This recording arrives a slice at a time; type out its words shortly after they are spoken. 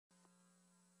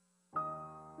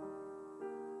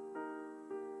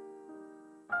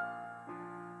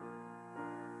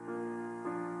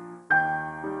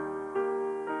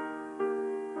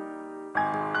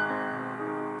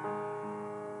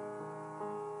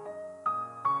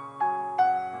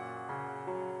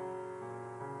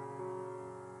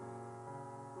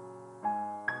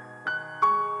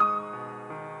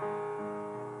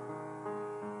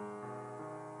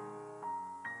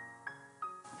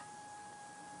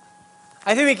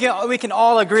I think we can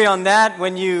all agree on that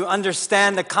when you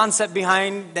understand the concept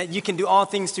behind that you can do all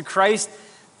things through Christ.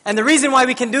 And the reason why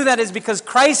we can do that is because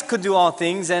Christ could do all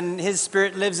things and His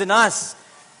Spirit lives in us.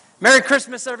 Merry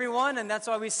Christmas, everyone, and that's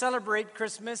why we celebrate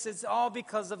Christmas. It's all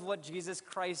because of what Jesus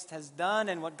Christ has done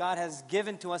and what God has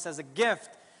given to us as a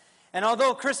gift. And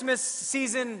although Christmas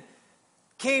season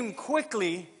came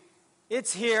quickly,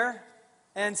 it's here.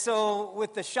 And so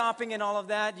with the shopping and all of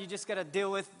that, you just got to deal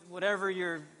with whatever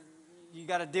you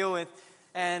got to deal with.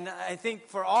 And I think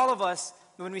for all of us,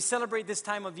 when we celebrate this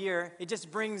time of year, it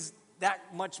just brings that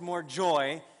much more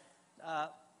joy.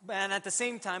 And at the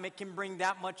same time, it can bring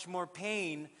that much more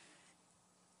pain.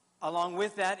 Along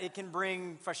with that, it can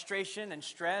bring frustration and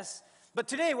stress. But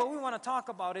today, what we want to talk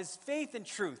about is faith and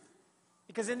truth.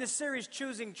 Because in this series,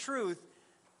 Choosing Truth,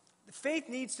 faith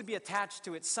needs to be attached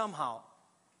to it somehow.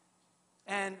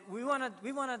 And we want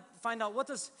to find out, what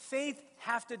does faith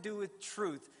have to do with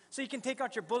truth? So you can take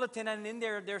out your bulletin, and in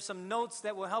there's some notes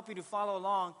that will help you to follow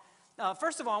along.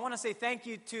 First of all, I want to say thank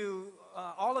you to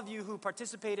all of you who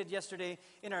participated yesterday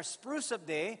in our Spruce Up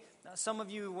Day. Some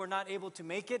of you were not able to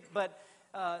make it, but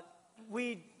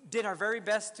we did our very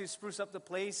best to spruce up the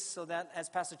place so that, as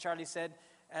Pastor Charlie said,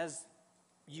 as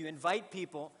you invite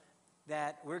people,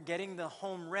 that we're getting the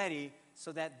home ready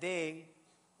so that they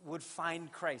would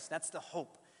find Christ. That's the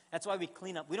hope. That's why we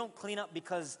clean up. We don't clean up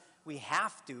because we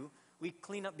have to. We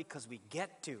clean up because we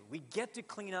get to. We get to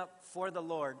clean up for the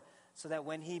Lord so that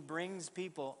when He brings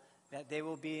people, that they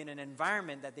will be in an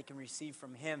environment that they can receive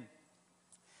from Him.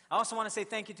 I also want to say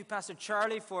thank you to Pastor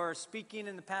Charlie for speaking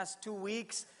in the past 2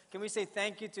 weeks. Can we say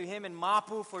thank you to him and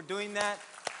Mapu for doing that?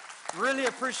 Really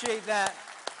appreciate that.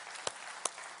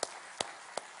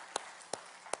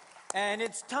 And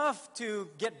it's tough to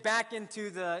get back into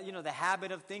the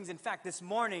habit of things. In fact, this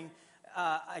morning,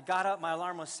 I got up, my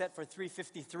alarm was set for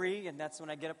 3:53, and that's when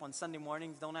I get up on Sunday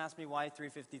mornings. Don't ask me why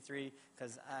 3:53,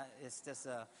 because it's just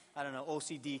a,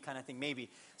 OCD kind of thing, maybe.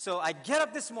 So I get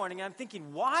up this morning, and I'm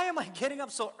thinking, why am I getting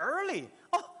up so early?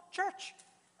 Oh, church.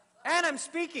 And I'm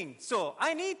speaking, so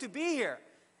I need to be here.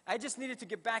 I just needed to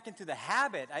get back into the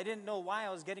habit. I didn't know why I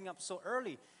was getting up so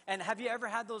early. And have you ever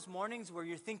had those mornings where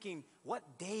you're thinking, what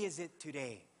day is it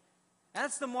today?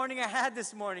 That's the morning I had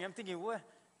this morning. I'm thinking, what?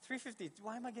 3:50,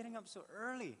 why am I getting up so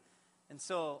early? And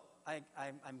so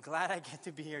I'm glad I get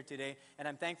to be here today, and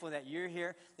I'm thankful that you're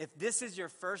here. If this is your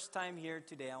first time here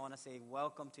today, I want to say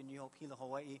welcome to New Hope Hilo,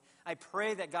 Hawaii. I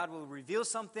pray that God will reveal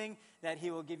something, that He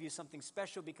will give you something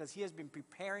special, because He has been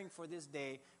preparing for this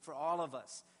day for all of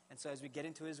us. And so as we get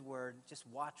into His Word, just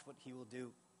watch what He will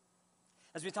do.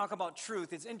 As we talk about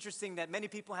truth, it's interesting that many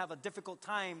people have a difficult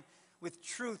time with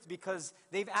truth because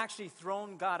they've actually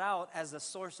thrown God out as the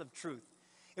source of truth.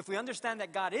 If we understand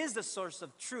that God is the source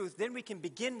of truth, then we can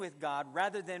begin with God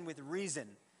rather than with reason.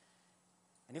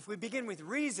 And if we begin with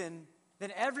reason,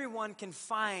 then everyone can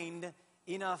find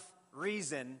enough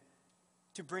reason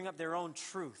to bring up their own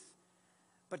truth.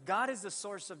 But God is the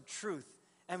source of truth,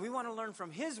 and we want to learn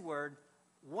from His Word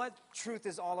what truth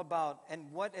is all about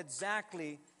and what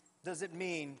exactly does it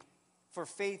mean for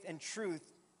faith and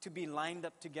truth to be lined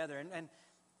up together. And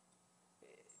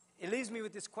it leaves me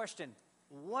with this question.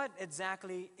 What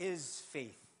exactly is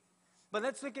faith? But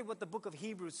let's look at what the book of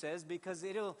Hebrews says, because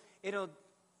it'll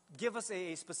give us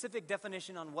a specific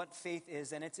definition on what faith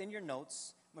is, and it's in your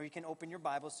notes, where you can open your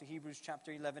Bibles to Hebrews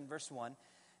chapter 11, verse 1.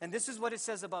 And this is what it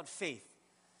says about faith.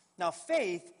 Now,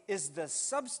 faith is the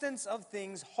substance of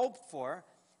things hoped for,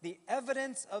 the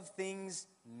evidence of things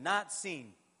not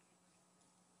seen.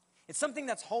 It's something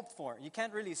that's hoped for. You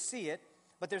can't really see it,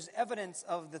 but there's evidence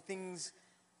of the things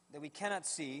that we cannot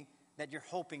see that you're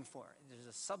hoping for. There's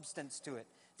a substance to it.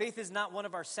 Faith is not one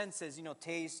of our senses,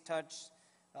 taste, touch,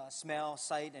 smell,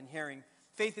 sight, and hearing.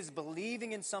 Faith is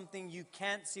believing in something you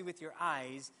can't see with your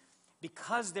eyes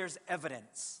because there's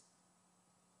evidence.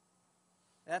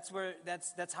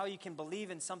 That's how you can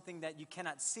believe in something that you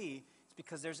cannot see. It's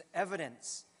because there's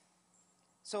evidence.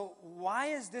 So why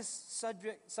is this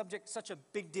subject such a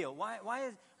big deal?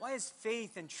 Why is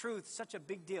faith and truth such a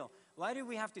big deal? Why do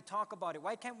we have to talk about it?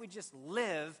 Why can't we just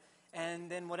live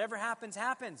and then whatever happens,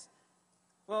 happens?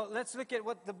 Well, let's look at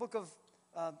what the book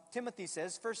of Timothy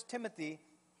says. 1 Timothy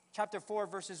chapter 4,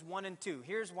 verses 1 and 2.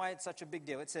 Here's why it's such a big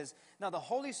deal. It says, now the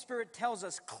Holy Spirit tells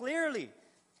us clearly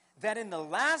that in the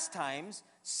last times,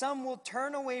 some will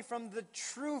turn away from the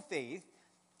true faith.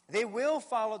 They will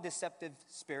follow deceptive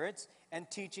spirits and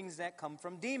teachings that come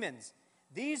from demons.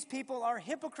 These people are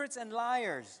hypocrites and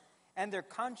liars, and their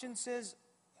consciences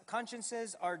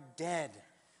are dead.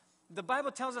 The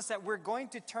Bible tells us that we're going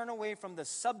to turn away from the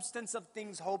substance of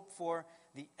things hoped for,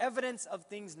 the evidence of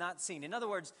things not seen. In other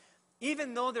words,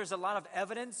 Even though there's a lot of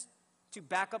evidence to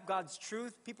back up God's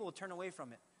truth, people will turn away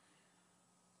from it.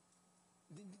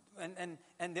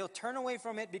 And they'll turn away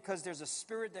from it because there's a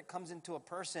spirit that comes into a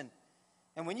person.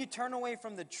 And when you turn away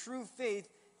from the true faith,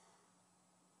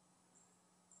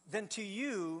 then to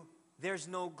you, there's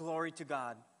no glory to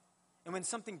God. And when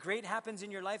something great happens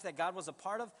in your life that God was a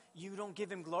part of, you don't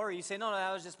give Him glory. You say, no,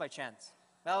 that was just by chance.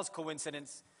 That was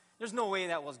coincidence. There's no way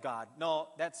that was God. No,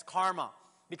 that's karma.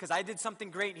 Because I did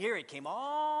something great here. It came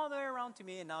all the way around to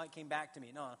me, and now it came back to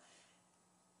me. No.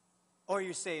 Or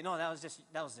you say, no, that was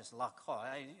just luck.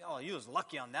 You was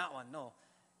lucky on that one. No.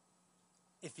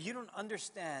 If you don't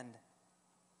understand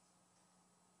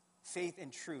faith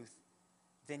and truth,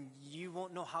 then you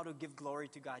won't know how to give glory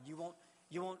to God.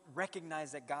 You won't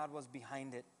recognize that God was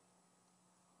behind it.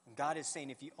 And God is saying,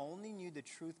 if you only knew the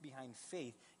truth behind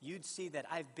faith, you'd see that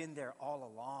I've been there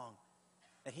all along.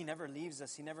 That He never leaves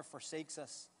us. He never forsakes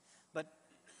us. But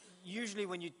usually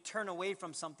when you turn away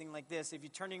from something like this, if you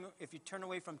turn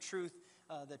away from truth,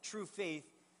 the true faith,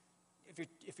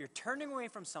 if you're turning away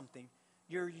from something,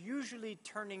 you're usually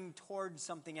turning towards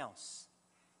something else.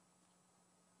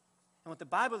 And what the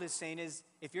Bible is saying is,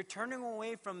 if you're turning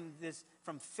away from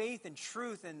faith and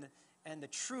truth and the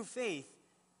true faith,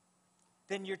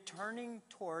 then you're turning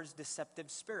towards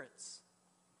deceptive spirits.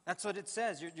 That's what it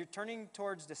says. You're turning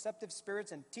towards deceptive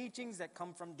spirits and teachings that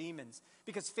come from demons.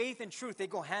 Because faith and truth, they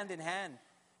go hand in hand.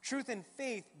 Truth and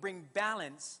faith bring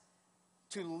balance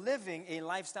to living a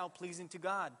lifestyle pleasing to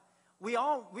God. We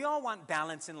all want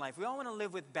balance in life. We all want to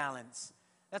live with balance.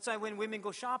 That's why when women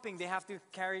go shopping, they have to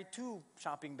carry 2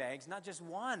 shopping bags, not just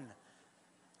one.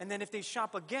 And then if they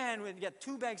shop again, when you get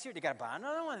 2 bags here, they got to buy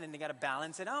another one, and they got to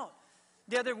balance it out.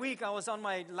 The other week, I was on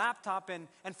my laptop, and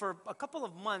for a couple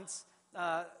of months,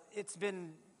 it's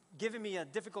been giving me a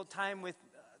difficult time with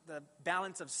the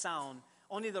balance of sound.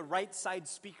 Only the right side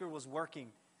speaker was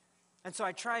working. And so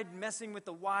I tried messing with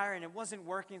the wire, and it wasn't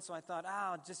working, so I thought,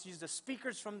 I'll just use the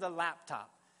speakers from the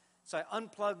laptop. So I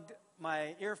unplugged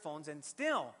my earphones, and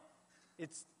still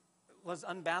it was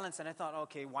unbalanced. And I thought,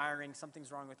 okay, wiring,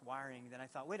 something's wrong with wiring. Then I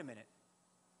thought, wait a minute.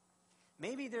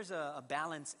 Maybe there's a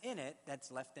balance in it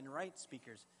that's left and right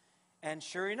speakers. And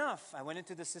sure enough, I went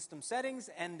into the system settings,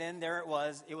 and then there it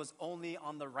was. It was only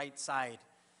on the right side.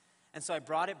 And so I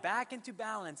brought it back into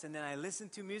balance, and then I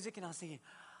listened to music, and I was thinking,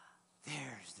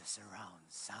 there's the surround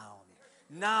sound.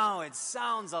 Now it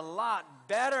sounds a lot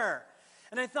better.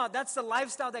 And I thought, that's the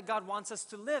lifestyle that God wants us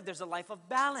to live. There's a life of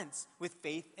balance with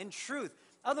faith and truth.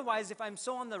 Otherwise, if I'm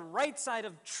so on the right side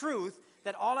of truth,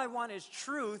 that all I want is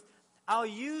truth, I'll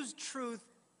use truth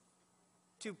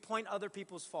to point other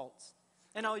people's faults.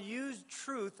 And I'll use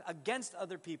truth against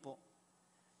other people.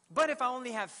 But if I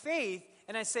only have faith,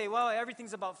 and I say, well,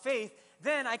 everything's about faith,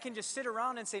 then I can just sit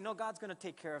around and say, no, God's going to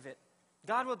take care of it.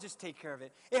 God will just take care of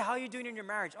it. Hey, how are you doing in your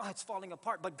marriage? Oh, it's falling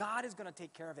apart, but God is going to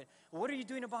take care of it. What are you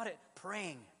doing about it?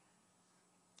 Praying.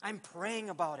 I'm praying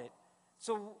about it.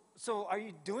 So are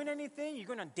you doing anything? You're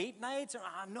going on date nights? Or,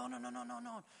 no.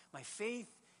 My faith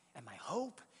and my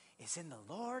hope is in the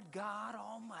Lord God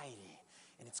Almighty.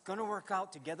 And it's going to work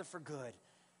out together for good.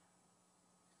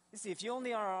 You see, if you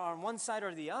only are on one side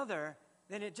or the other,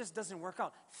 then it just doesn't work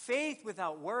out. Faith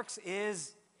without works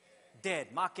is dead.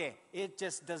 Make. It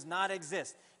just does not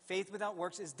exist. Faith without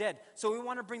works is dead. So we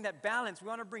want to bring that balance. We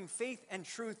want to bring faith and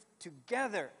truth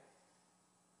together.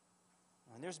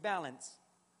 When there's balance,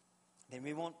 then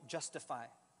we won't justify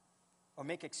or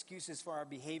make excuses for our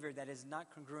behavior that is not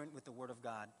congruent with the Word of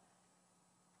God.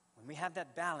 When we have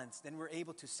that balance, then we're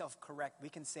able to self-correct. We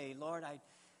can say, Lord,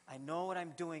 I know what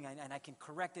I'm doing, and I can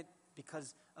correct it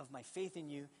because of my faith in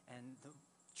you and the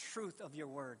truth of your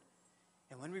Word.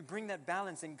 And when we bring that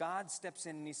balance, and God steps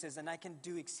in and He says, and I can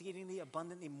do exceedingly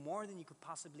abundantly more than you could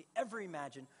possibly ever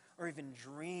imagine or even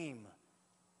dream.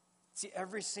 See,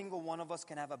 every single one of us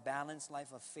can have a balanced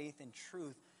life of faith and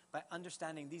truth by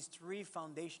understanding these 3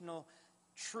 foundational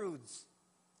truths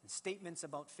and statements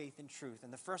about faith and truth.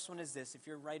 And the first one is this. If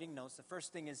you're writing notes, the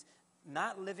first thing is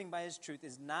not living by His truth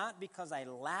is not because I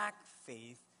lack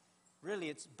faith. Really,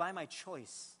 it's by my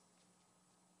choice.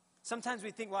 Sometimes we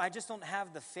think, well, I just don't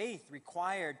have the faith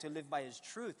required to live by His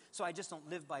truth, so I just don't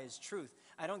live by His truth.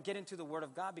 I don't get into the Word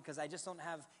of God because I just don't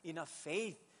have enough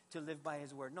faith to live by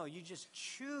His Word. No, you just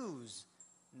choose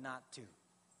not to.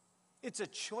 It's a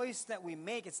choice that we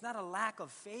make. It's not a lack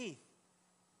of faith.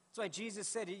 That's why Jesus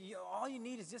said, all you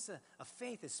need is just a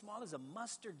faith as small as a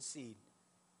mustard seed.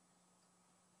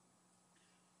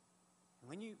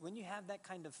 When you have that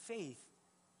kind of faith,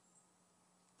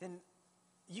 then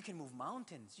you can move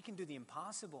mountains. You can do the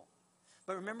impossible.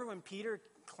 But remember when Peter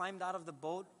climbed out of the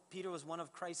boat? Peter was one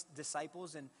of Christ's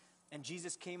disciples, and And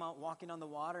Jesus came out walking on the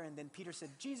water, and then Peter said,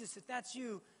 Jesus, if that's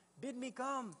you, bid me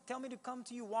come. Tell me to come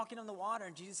to you walking on the water.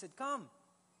 And Jesus said, come.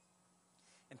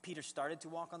 And Peter started to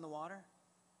walk on the water.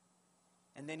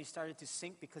 And then he started to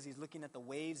sink because he's looking at the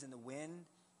waves and the wind.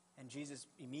 And Jesus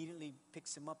immediately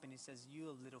picks him up and he says, you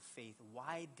of little faith,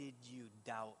 why did you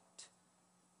doubt?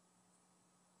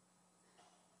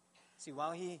 See,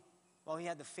 while he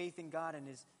had the faith in God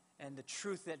and the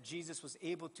truth that Jesus was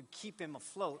able to keep him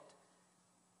afloat,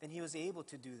 then he was able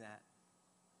to do that.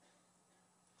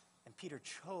 And Peter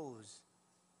chose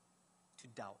to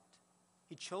doubt.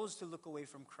 He chose to look away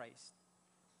from Christ.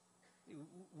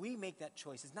 We make that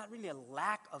choice. It's not really a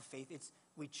lack of faith. It's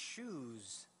we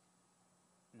choose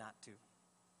not to.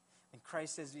 And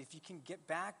Christ says, if you can get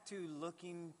back to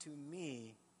looking to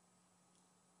me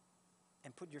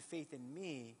and put your faith in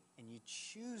me, and you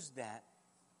choose that,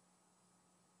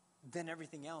 then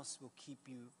everything else will keep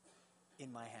you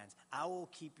in my hands. I will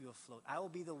keep you afloat. I will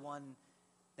be the one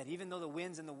that even though the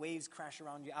winds and the waves crash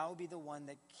around you, I will be the one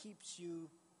that keeps you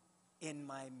in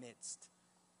my midst.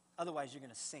 Otherwise, you're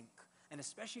going to sink. And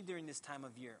especially during this time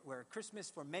of year, where Christmas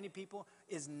for many people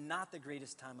is not the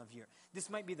greatest time of year. This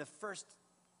might be the first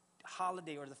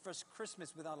holiday or the first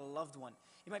Christmas without a loved one.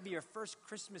 It might be your first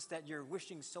Christmas that you're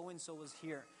wishing so-and-so was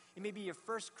here. It may be your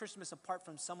first Christmas apart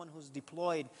from someone who's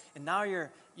deployed, and now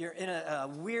you're in a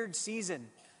weird season.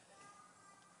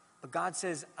 But God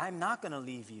says, I'm not going to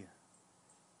leave you.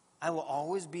 I will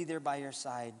always be there by your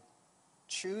side.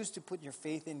 Choose to put your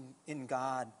faith in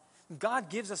God. God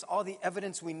gives us all the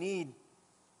evidence we need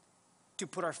to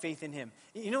put our faith in Him.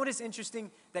 You know what is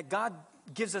interesting? That God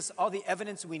gives us all the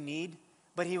evidence we need,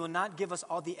 but He will not give us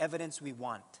all the evidence we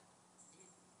want.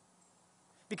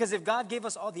 Because if God gave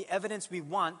us all the evidence we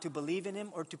want to believe in Him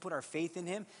or to put our faith in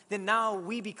Him, then now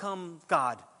we become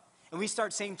God. And we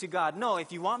start saying to God, no,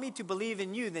 if you want me to believe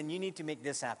in you, then you need to make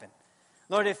this happen.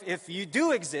 Lord, if you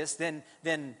do exist, then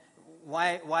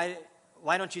why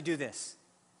don't you do this?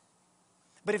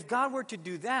 But if God were to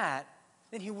do that,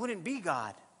 then He wouldn't be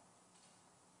God.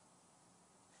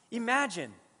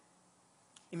 Imagine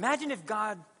if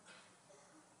God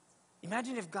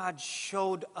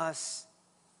showed us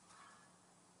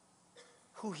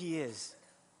who He is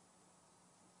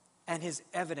and His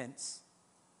evidence,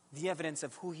 the evidence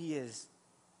of who He is,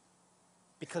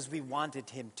 because we wanted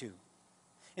Him to.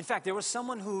 In fact, there was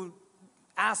someone who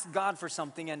asked God for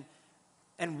something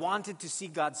and wanted to see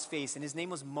God's face, and his name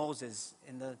was Moses.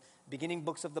 In the beginning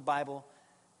books of the Bible,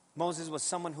 Moses was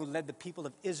someone who led the people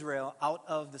of Israel out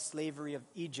of the slavery of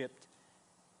Egypt.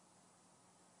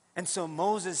 And so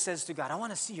Moses says to God, I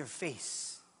want to see your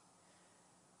face.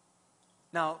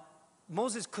 Now,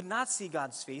 Moses could not see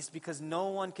God's face because no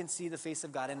one can see the face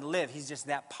of God and live. He's just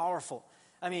that powerful.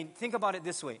 I mean, think about it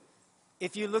this way.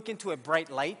 If you look into a bright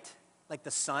light, like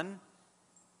the sun,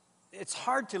 it's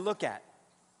hard to look at.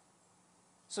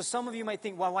 So some of you might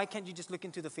think, well, why can't you just look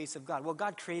into the face of God? Well,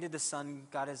 God created the sun.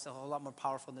 God is a whole lot more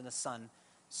powerful than the sun.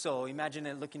 So imagine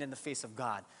it looking in the face of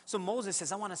God. So Moses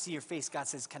says, I want to see your face. God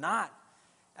says, cannot.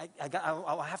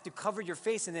 I'll have to cover your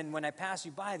face, and then when I pass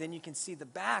you by, then you can see the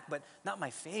back, but not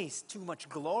my face. Too much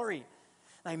glory.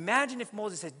 Now imagine if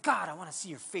Moses said, God, I want to see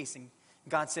your face. And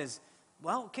God says,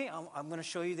 well, okay, I'm going to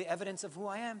show you the evidence of who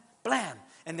I am. Blam.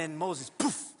 And then Moses,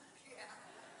 poof.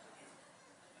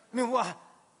 I mean, what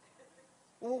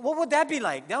would that be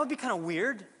like? That would be kind of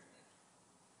weird.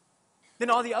 Then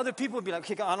all the other people would be like,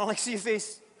 okay, God, I don't like to see your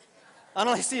face. I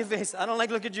don't like to see your face. I don't like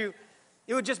to look at you.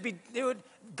 It would just be,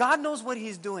 God knows what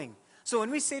He's doing. So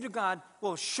when we say to God,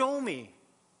 well, show me,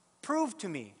 prove to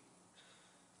me,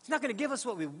 He's not going to give us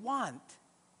what we want.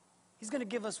 He's going to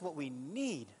give us what we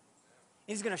need.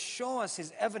 He's going to show us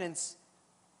His evidence,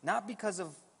 not because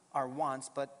of our wants,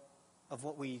 but of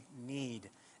what we need.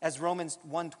 As Romans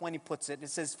 1:20 puts it, it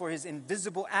says, for His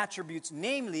invisible attributes,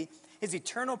 namely His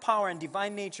eternal power and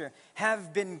divine nature,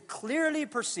 have been clearly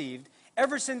perceived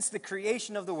ever since the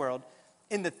creation of the world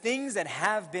in the things that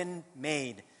have been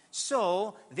made.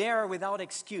 So they are without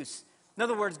excuse. In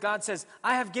other words, God says,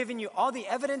 I have given you all the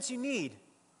evidence you need,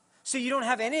 so you don't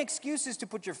have any excuses to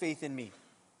put your faith in me.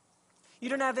 You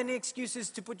don't have any excuses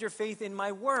to put your faith in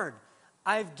my word.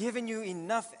 I've given you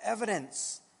enough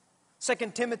evidence. 2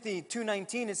 Timothy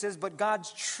 2:19, it says, but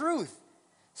God's truth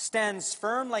stands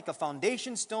firm like a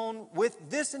foundation stone with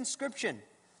this inscription.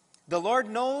 The Lord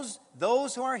knows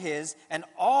those who are His, and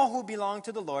all who belong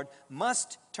to the Lord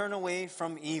must turn away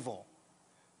from evil.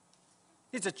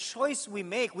 It's a choice we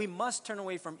make. We must turn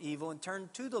away from evil and turn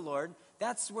to the Lord.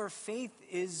 That's where faith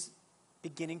is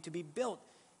beginning to be built.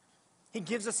 He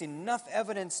gives us enough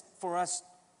evidence for us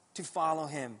to follow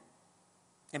Him.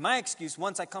 And my excuse,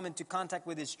 once I come into contact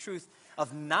with His truth,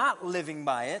 of not living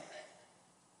by it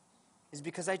is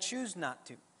because I choose not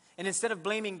to. And instead of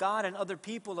blaming God and other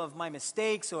people of my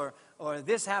mistakes or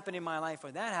this happened in my life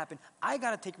or that happened, I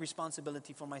got to take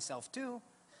responsibility for myself too.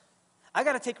 I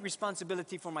got to take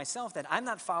responsibility for myself that I'm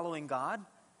not following God.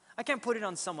 I can't put it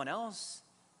on someone else.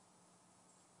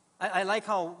 I like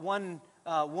how one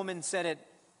woman said it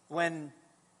when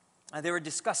they were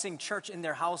discussing church in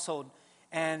their household.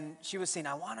 And she was saying,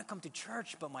 I want to come to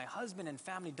church, but my husband and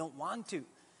family don't want to.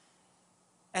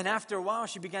 And after a while,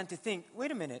 she began to think,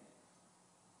 wait a minute.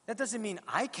 That doesn't mean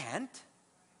I can't.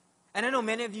 And I know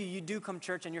many of you, you do come to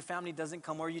church and your family doesn't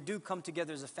come, or you do come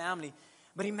together as a family.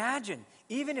 But imagine,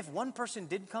 even if one person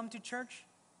did come to church,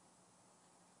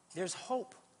 there's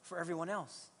hope for everyone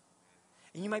else.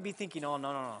 And you might be thinking, oh,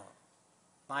 no.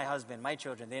 My husband, my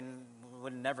children, they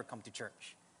would never come to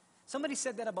church. Somebody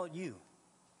said that about you.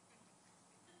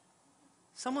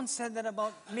 Someone said that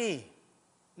about me.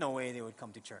 No way they would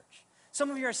come to church. Some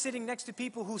of you are sitting next to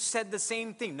people who said the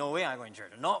same thing. No way I'm going to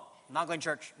church. No, I'm not going to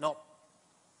church. No.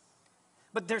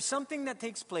 But there's something that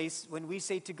takes place when we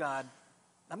say to God,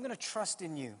 I'm going to trust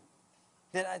in you.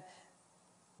 That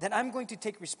I'm going to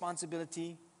take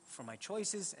responsibility for my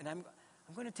choices, and I'm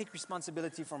going to take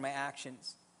responsibility for my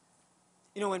actions.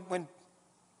 You know,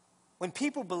 when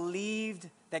people believed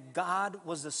that God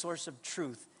was the source of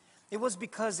truth, it was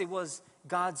because it was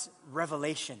God's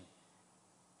revelation.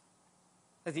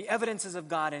 That the evidences of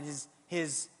God and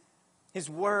His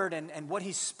word and what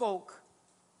He spoke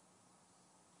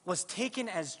was taken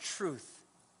as truth.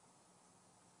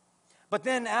 But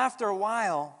then after a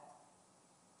while,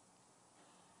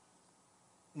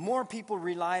 more people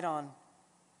relied on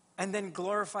and then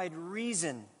glorified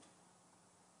reason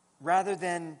rather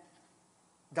than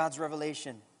God's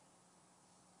revelation.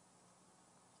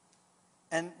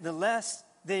 And the less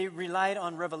they relied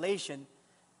on revelation,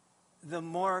 the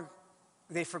more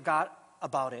they forgot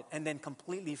about it and then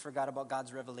completely forgot about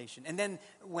God's revelation. And then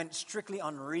went strictly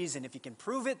on reason. If you can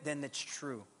prove it, then it's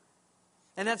true.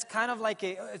 And that's kind of like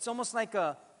it's almost like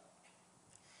the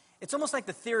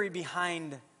theory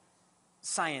behind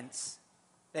science.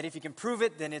 That if you can prove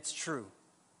it, then it's true.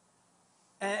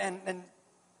 And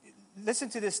listen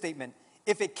to this statement.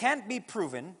 If it can't be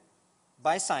proven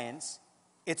by science,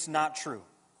 it's not true.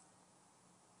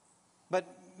 But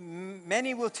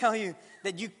many will tell you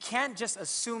that you can't just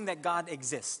assume that God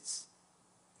exists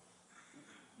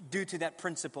due to that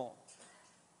principle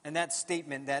and that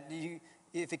statement that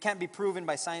if it can't be proven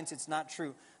by science, it's not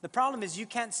true. The problem is you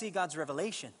can't see God's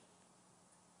revelation.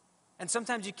 And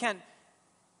sometimes you can't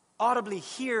audibly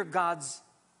hear God's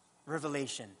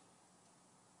revelation.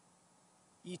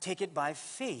 You take it by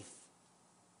faith.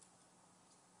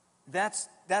 That's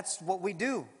what we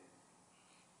do.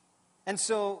 And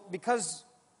so, because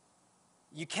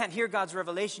you can't hear God's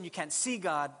revelation, you can't see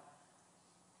God,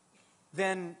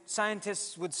 then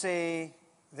scientists would say,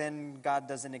 then God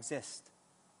doesn't exist.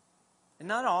 And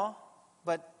not all,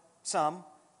 but some.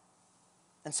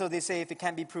 And so they say if it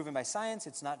can't be proven by science,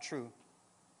 it's not true.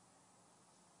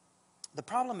 The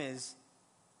problem is,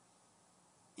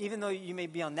 even though you may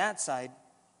be on that side,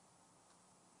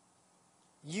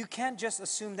 you can't just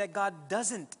assume that God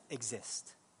doesn't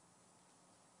exist.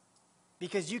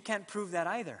 Because you can't prove that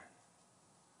either.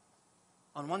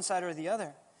 On one side or the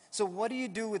other. So what do you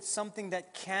do with something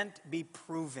that can't be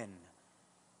proven?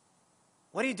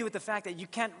 What do you do with the fact that you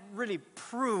can't really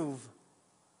prove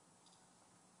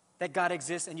that God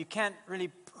exists and you can't really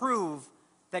prove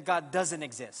that God doesn't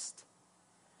exist?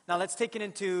 Now let's take it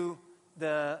into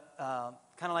the kind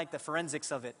of like the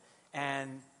forensics of it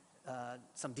and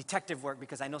some detective work,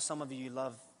 because I know some of you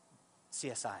love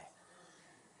CSI.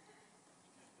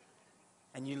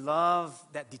 And you love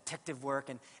that detective work.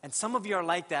 And some of you are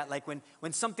like that. Like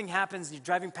when something happens, you're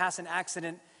driving past an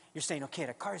accident, you're saying, okay,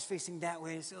 the car is facing that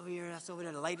way, it's over here, that's over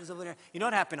there, the light is over there. You know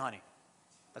what happened, honey?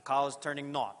 The car was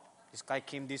turning north. This guy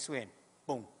came this way and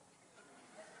boom.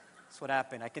 That's what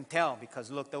happened. I can tell because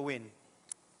look, the wind.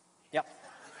 Yep.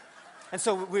 And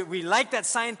so we like that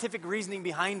scientific reasoning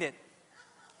behind it.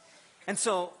 And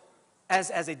so as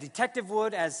a detective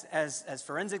would, as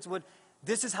forensics would,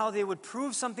 this is how they would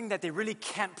prove something that they really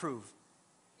can't prove.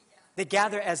 They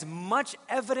gather as much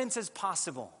evidence as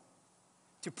possible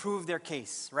to prove their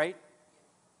case, right?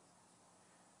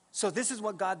 So this is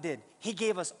what God did. He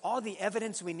gave us all the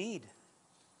evidence we need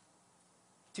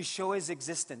to show His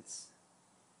existence.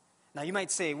 Now you might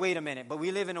say, wait a minute, but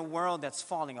we live in a world that's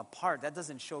falling apart. That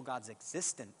doesn't show God's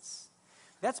existence.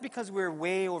 That's because we're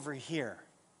way over here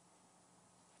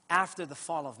after the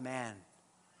fall of man.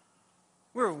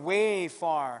 We're way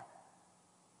far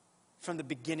from the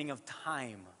beginning of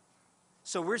time.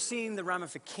 So we're seeing the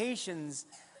ramifications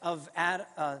of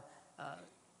Adam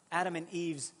and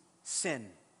Eve's sin.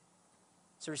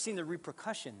 So we're seeing the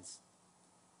repercussions.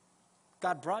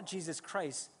 God brought Jesus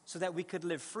Christ so that we could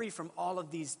live free from all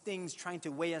of these things trying to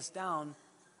weigh us down,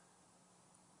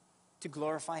 to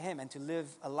glorify Him and to live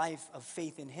a life of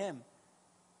faith in Him.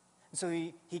 And so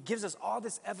He gives us all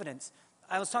this evidence.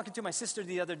 I was talking to my sister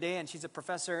the other day, and she's a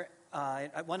professor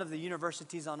at one of the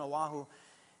universities on Oahu.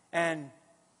 And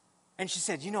she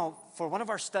said, for one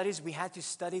of our studies, we had to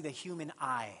study the human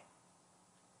eye.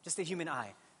 Just the human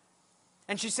eye.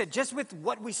 And she said, just with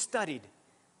what we studied,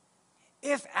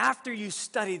 if after you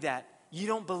study that, you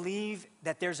don't believe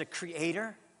that there's a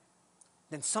creator,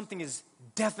 then something is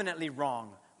definitely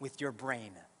wrong with your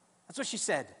brain. That's what she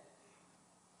said.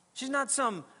 She's not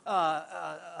some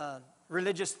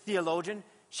religious theologian.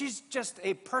 She's just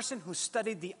a person who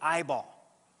studied the eyeball.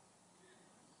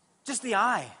 Just the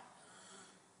eye.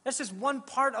 That's just one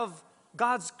part of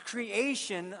God's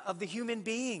creation of the human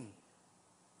being.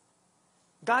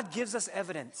 God gives us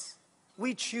evidence.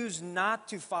 We choose not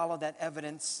to follow that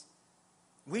evidence.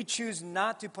 We choose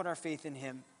not to put our faith in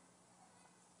Him.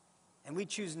 And we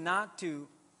choose not to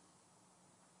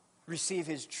receive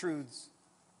His truths.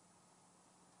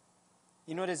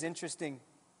 You know what is interesting?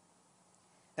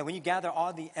 That when you gather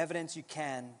all the evidence you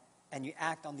can and you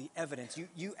act on the evidence,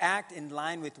 you act in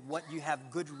line with what you have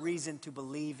good reason to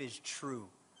believe is true.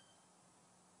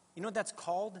 You know what that's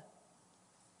called?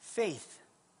 Faith.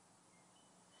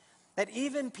 That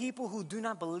even people who do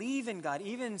not believe in God,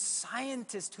 even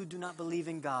scientists who do not believe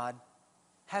in God,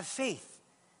 have faith.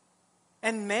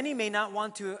 And many may not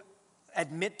want to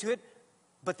admit to it,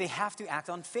 but they have to act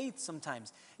on faith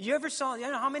sometimes. You ever saw,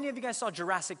 how many of you guys saw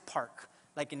Jurassic Park?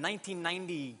 Like in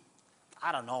 1990,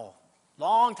 I don't know,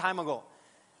 long time ago.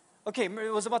 Okay,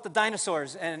 it was about the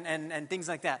dinosaurs and things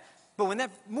like that. But when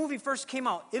that movie first came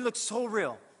out, it looked so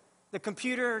real. The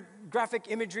computer graphic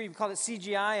imagery, we call it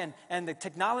CGI, and the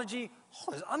technology,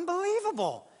 it was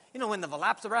unbelievable. When the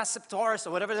Velociraptors or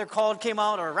whatever they're called came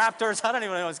out, or Raptors, I don't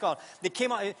even know what it's called. They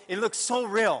came out, it looked so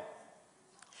real.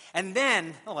 And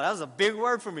then, that was a big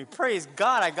word for me. Praise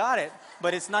God, I got it.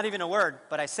 But it's not even a word,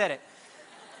 but I said it.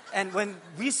 And when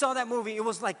we saw that movie, it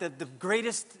was like the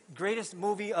greatest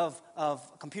movie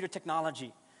of computer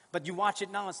technology. But you watch it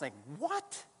now, it's like,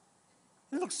 what?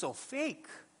 It looks so fake.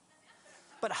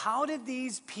 But how did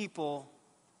these people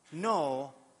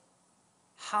know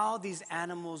how these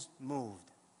animals moved?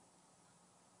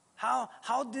 How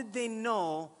did they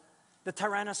know the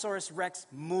Tyrannosaurus Rex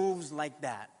moves like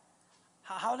that?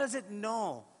 How does it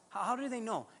know? How do they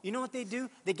know? You know what they do?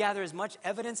 They gather as much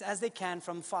evidence as they can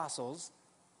from fossils,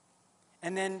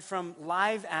 and then from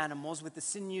live animals with the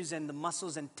sinews and the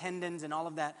muscles and tendons and all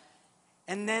of that.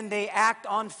 And then they act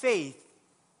on faith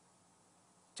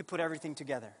to put everything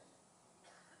together.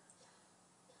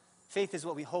 Faith is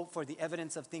what we hope for, the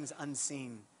evidence of things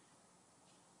unseen.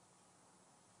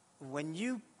 When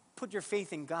you put your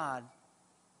faith in God,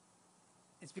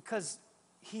 it's because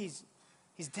He's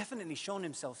definitely shown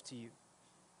Himself to you.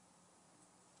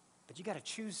 But you got to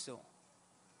choose so.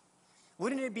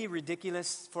 Wouldn't it be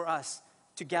ridiculous for us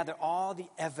to gather all the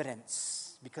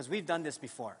evidence? Because we've done this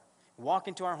before. Walk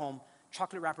into our home,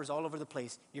 chocolate wrappers all over the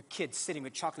place, your kids sitting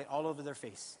with chocolate all over their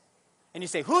face. And you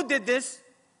say, who did this?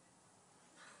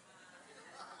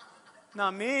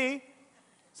 Not me.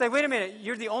 It's like, wait a minute,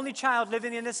 you're the only child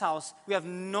living in this house. We have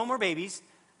no more babies.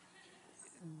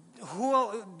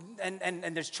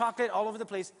 And there's chocolate all over the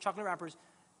place, chocolate wrappers.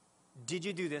 Did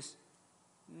you do this?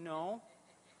 No.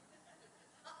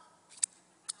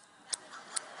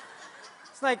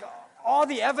 It's like all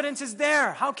the evidence is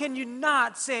there. How can you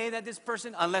not say that this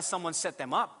person, unless someone set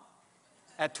them up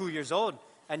at 2 years old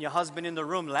and your husband in the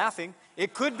room laughing?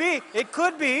 It could be. It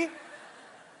could be.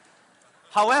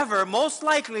 However, most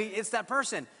likely it's that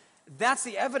person. That's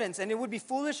the evidence. And it would be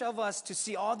foolish of us to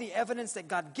see all the evidence that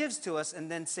God gives to us and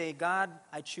then say, God,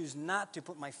 I choose not to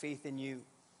put my faith in you.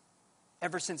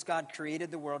 Ever since God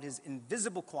created the world, His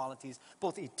invisible qualities,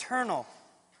 both His eternal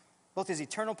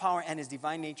power and His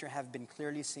divine nature have been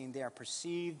clearly seen. They are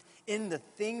perceived in the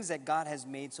things that God has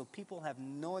made, so people have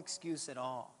no excuse at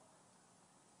all.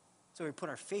 So we put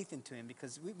our faith into Him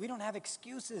because we don't have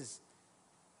excuses.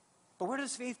 But where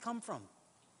does faith come from?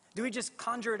 Do we just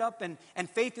conjure it up and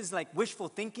faith is like wishful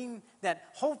thinking that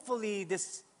hopefully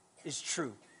this is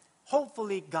true?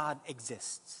 Hopefully God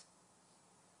exists.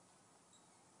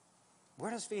 Where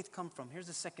does faith come from? Here's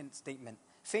the second statement.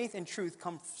 Faith and truth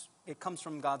comes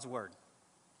from God's Word.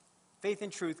 Faith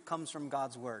and truth comes from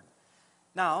God's Word.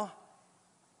 Now,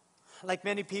 like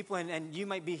many people, and you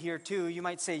might be here too, you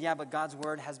might say, yeah, but God's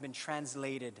Word has been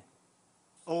translated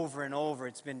over and over.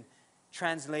 It's been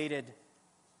translated.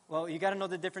 Well, you got to know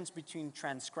the difference between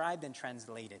transcribed and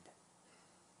translated.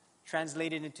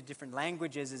 Translated into different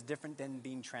languages is different than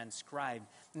being transcribed.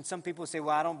 And some people say,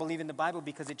 well, I don't believe in the Bible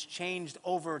because it's changed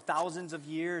over thousands of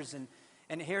years.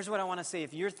 And here's what I want to say.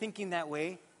 If you're thinking that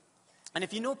way, and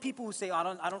if you know people who say,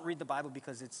 oh, I don't read the Bible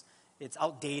because it's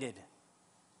outdated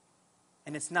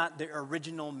and it's not the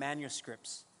original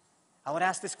manuscripts, I would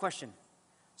ask this question.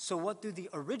 So what do the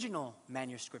original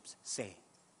manuscripts say?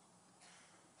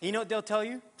 You know what they'll tell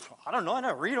you? I don't know. I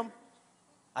never read them.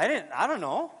 I don't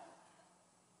know.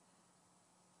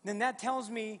 Then that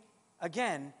tells me,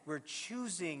 again, we're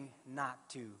choosing not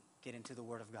to get into the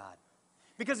Word of God.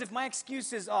 Because if my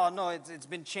excuse is, oh, no, it's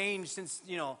been changed since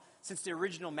the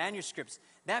original manuscripts,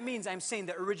 that means I'm saying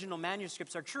the original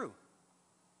manuscripts are true.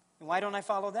 And why don't I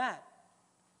follow that?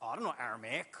 Oh, I don't know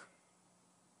Aramaic.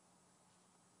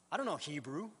 I don't know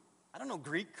Hebrew. I don't know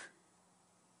Greek.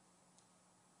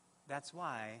 That's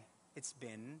why it's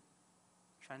been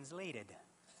translated.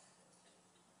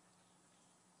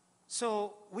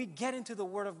 So we get into the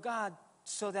Word of God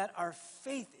so that our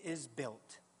faith is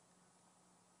built.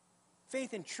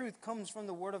 Faith and truth comes from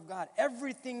the Word of God.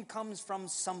 Everything comes from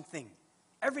something.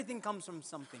 Everything comes from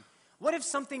something. What if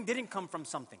something didn't come from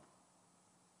something?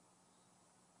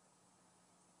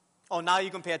 Oh, now you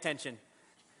can pay attention.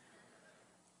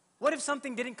 What if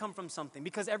something didn't come from something?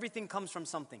 Because everything comes from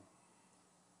something.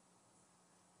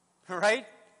 Right?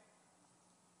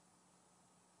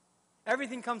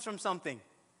 Everything comes from something.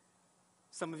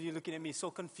 Some of you looking at me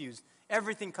so confused.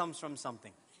 Everything comes from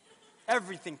something.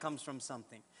 Everything comes from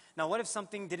something. Now, what if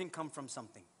something didn't come from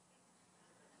something?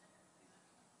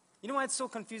 You know why it's so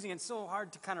confusing and so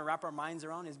hard to kind of wrap our minds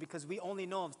around is because we only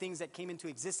know of things that came into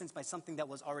existence by something that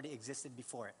was already existed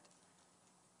before it.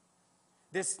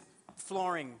 This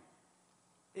flooring,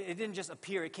 it didn't just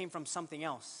appear, it came from something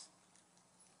else.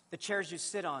 The chairs you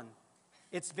sit on,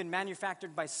 it's been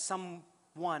manufactured by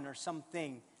someone or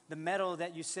something. The metal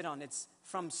that you sit on, it's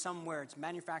from somewhere. It's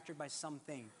manufactured by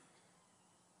something.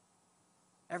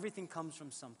 Everything comes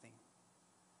from something.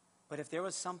 But if there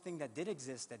was something that did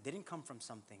exist that didn't come from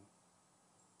something,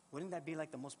 wouldn't that be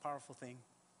like the most powerful thing?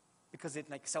 Because it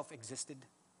like self-existed.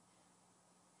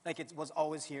 Like it was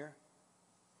always here.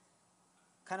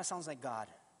 Kind of sounds like God.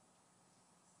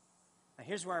 Now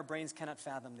here's where our brains cannot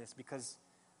fathom this because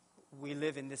we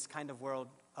live in this kind of world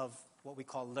of what we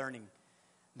call learning.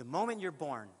 The moment you're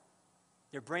born,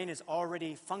 your brain is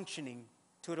already functioning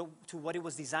to what it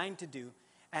was designed to do,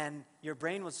 and your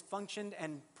brain was functioned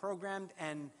and programmed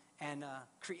and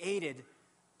created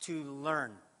to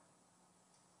learn.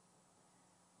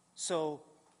 So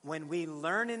when we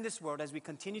learn in this world, as we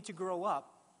continue to grow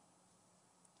up,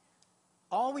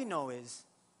 all we know is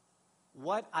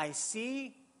what I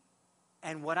see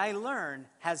and what I learn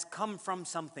has come from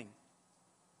something.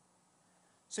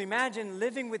 So imagine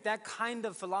living with that kind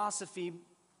of philosophy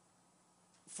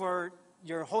for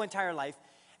your whole entire life,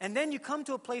 and then you come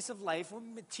to a place of life,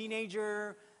 a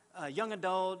teenager, a young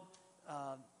adult,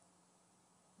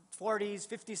 40s,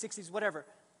 50s, 60s, whatever,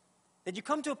 that you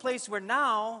come to a place where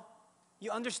now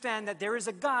you understand that there is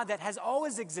a God that has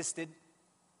always existed,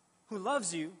 who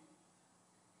loves you,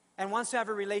 and wants to have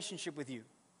a relationship with you.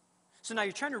 So now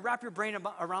you're trying to wrap your brain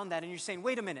around that, and you're saying,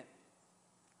 wait a minute,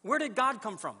 where did God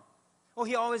come from? Oh,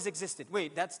 he always existed.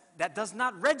 Wait, that does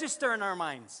not register in our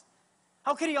minds.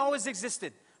 How could he always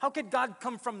existed? How could God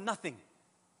come from nothing?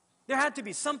 There had to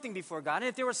be something before God. And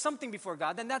if there was something before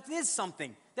God, then that is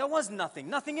something. There was nothing.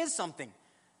 Nothing is something.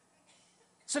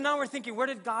 So now we're thinking, where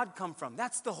did God come from?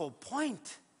 That's the whole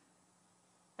point.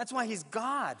 That's why he's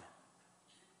God.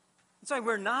 That's why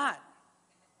we're not.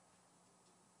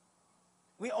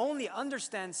 We only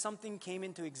understand something came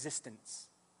into existence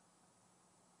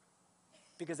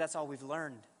because that's all we've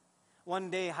learned.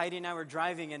 One day, Heidi and I were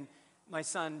driving, and my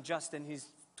son, Justin, he's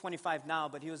 25 now,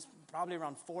 but he was probably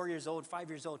around 4 years old, 5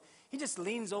 years old. He just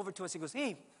leans over to us. He goes,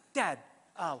 hey, Dad,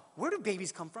 where do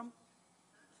babies come from?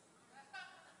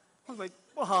 I was like,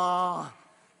 oh.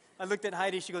 I looked at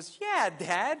Heidi. She goes, yeah,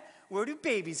 Dad, where do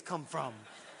babies come from?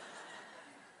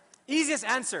 Easiest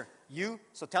answer, you,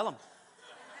 so tell them.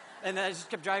 And then I just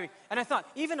kept driving. And I thought,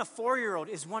 even a 4-year-old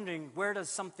is wondering, where does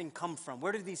something come from?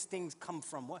 Where do these things come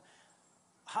from?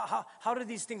 How do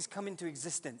these things come into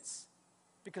existence?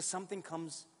 Because something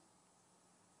comes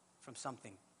from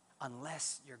something,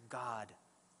 unless you're God.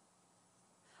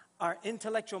 Our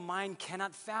intellectual mind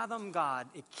cannot fathom God.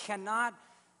 It cannot,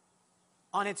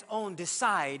 on its own,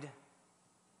 decide,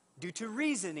 due to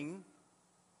reasoning,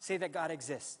 say that God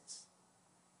exists.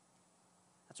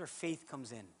 That's where faith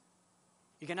comes in.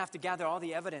 You're going to have to gather all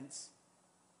the evidence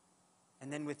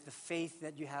And then with the faith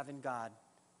that you have in God,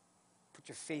 put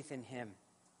your faith in Him.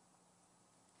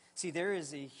 See, there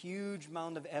is a huge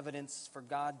amount of evidence for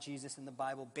God, Jesus, in the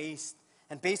Bible. Based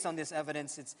on this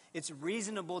evidence, it's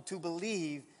reasonable to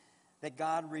believe that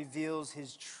God reveals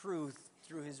His truth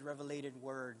through His revelated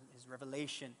word, His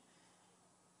revelation,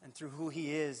 and through who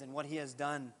He is and what He has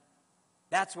done.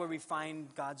 That's where we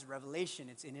find God's revelation.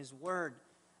 It's in His word.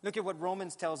 Look at what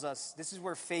Romans tells us. This is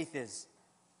where faith is.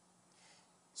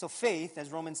 So faith,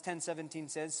 as Romans 10:17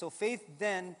 says, so faith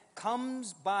then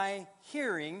comes by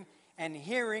hearing, and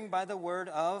hearing by the word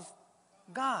of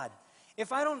God.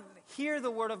 If I don't hear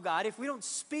the word of God, if we don't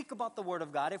speak about the word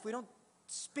of God, if we don't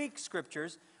speak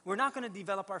scriptures, we're not going to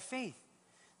develop our faith.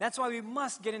 That's why we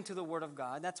must get into the word of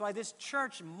God. That's why this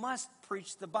church must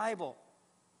preach the Bible.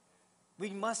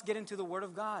 We must get into the word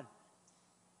of God.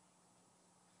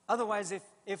 Otherwise,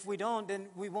 if we don't, then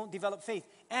we won't develop faith.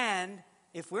 And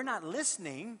if we're not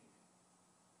listening,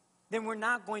 then we're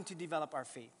not going to develop our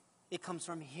faith. It comes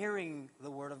from hearing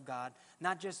the word of God,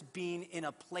 not just being in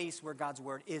a place where God's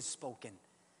word is spoken.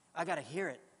 I got to hear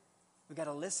it. We got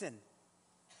to listen.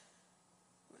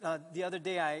 The other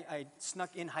day, I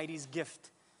snuck in Heidi's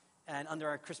gift and under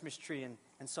our Christmas tree, and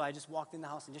so I just walked in the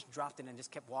house and just dropped it and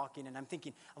just kept walking. And I'm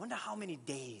thinking, I wonder how many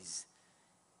days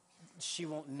she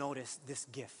won't notice this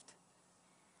gift.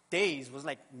 Days was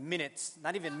like minutes,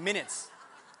 not even minutes.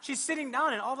 She's sitting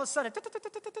down and all of a sudden,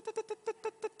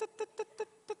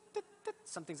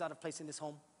 something's out of place in this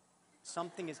home.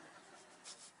 Something is,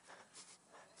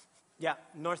 yeah,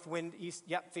 north wind, east,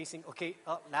 yeah, facing, okay,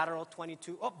 lateral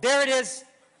 22. Oh, there it is.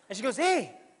 And she goes,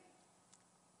 hey,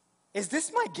 is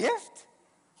this my gift?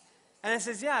 And I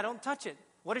says, yeah, don't touch it.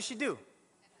 What does she do?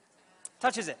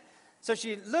 Touches it. So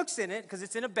she looks in it, because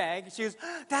it's in a bag. She goes,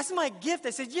 that's my gift. I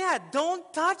said, yeah,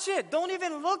 don't touch it. Don't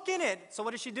even look in it. So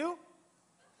what does she do?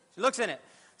 She looks in it.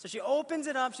 So she opens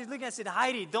it up. She's looking at it. I said,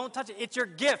 Heidi, don't touch it. It's your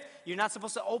gift. You're not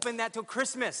supposed to open that till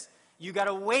Christmas. You got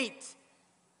to wait.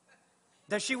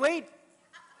 Does she wait?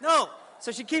 No.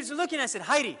 So she keeps looking. I said,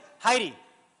 Heidi,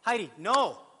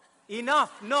 no.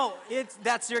 Enough. No,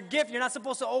 that's your gift. You're not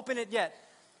supposed to open it yet.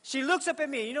 She looks up at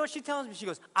me. You know what she tells me? She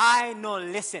goes, I know,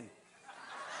 listen.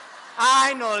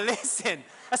 I know, listen.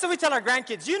 That's what we tell our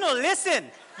grandkids. You know, listen.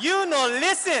 You know,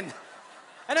 listen.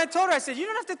 And I told her, I said, you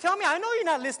don't have to tell me. I know you're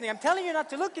not listening. I'm telling you not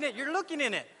to look in it. You're looking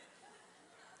in it.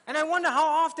 And I wonder how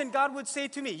often God would say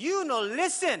to me, you know,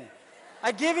 listen.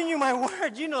 I've given you my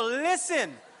word. You know,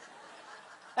 listen.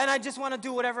 And I just want to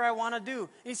do whatever I want to do.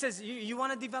 He says, you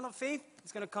want to develop faith?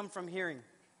 It's going to come from hearing.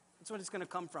 That's what it's going to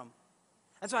come from.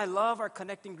 That's why I love our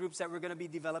connecting groups that we're going to be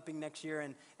developing next year,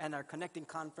 and our connecting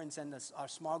conference and our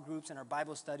small groups and our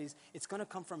Bible studies. It's going to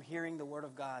come from hearing the word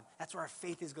of God. That's where our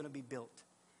faith is going to be built.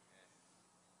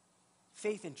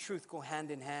 Faith and truth go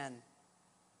hand in hand.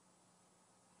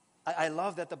 I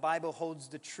love that the Bible holds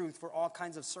the truth for all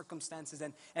kinds of circumstances,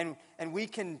 and we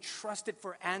can trust it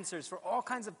for answers for all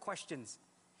kinds of questions.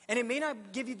 And it may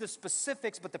not give you the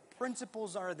specifics, but the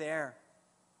principles are there.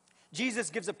 Jesus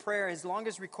gives a prayer, his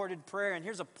longest recorded prayer, and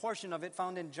here's a portion of it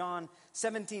found in John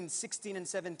 17, 16, and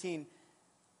 17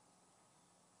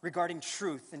 regarding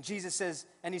truth. And Jesus says,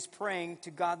 and he's praying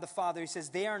to God the Father, he says,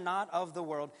 they are not of the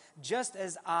world, just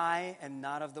as I am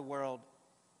not of the world.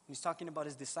 He's talking about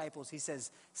his disciples. He says,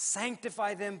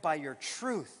 sanctify them by your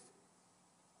truth.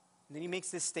 And then he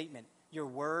makes this statement, your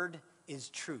word is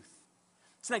truth.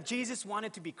 It's like Jesus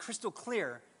wanted to be crystal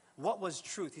clear what was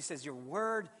truth. He says, your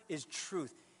word is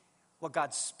truth. What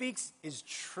God speaks is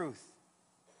truth.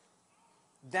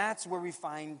 That's where we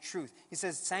find truth. He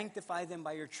says, sanctify them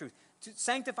by your truth. To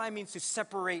sanctify means to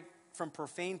separate from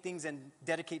profane things and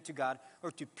dedicate to God,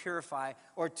 or to purify,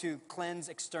 or to cleanse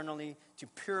externally, to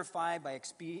purify by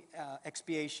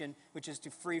expiation, which is to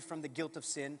free from the guilt of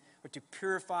sin, or to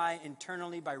purify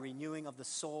internally by renewing of the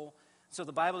soul. So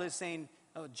the Bible is saying,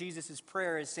 Jesus'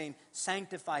 prayer is saying,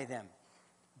 sanctify them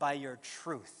by your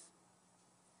truth.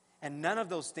 And none of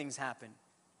those things happen,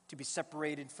 to be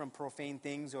separated from profane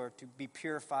things, or to be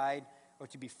purified, or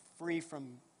to be free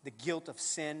from the guilt of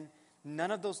sin.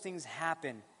 None of those things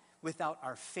happen without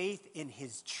our faith in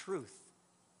his truth.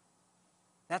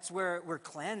 That's where we're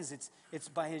cleansed. It's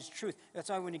by his truth. That's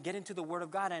why when you get into the Word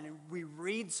of God and we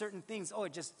read certain things,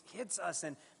 it just hits us,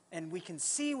 and we can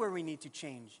see where we need to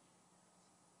change.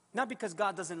 Not because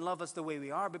God doesn't love us the way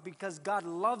we are, but because God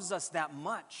loves us that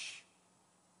much.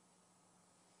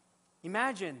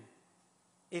 Imagine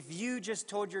if you just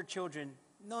told your children,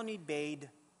 no need bathe,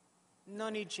 no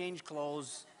need change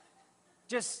clothes,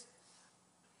 just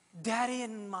daddy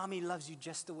and mommy loves you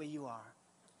just the way you are.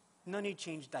 No need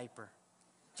change diaper.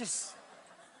 Just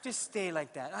stay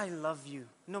like that. I love you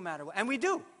no matter what. And we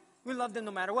do. We love them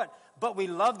no matter what. But we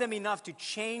love them enough to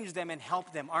change them and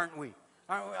help them, aren't we?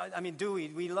 Do we?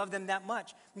 We love them that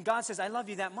much. And God says, I love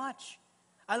you that much.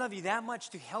 I love you that much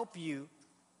to help you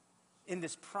in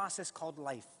this process called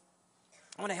life.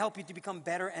 I want to help you to become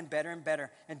better and better and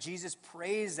better. And Jesus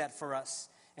prays that for us.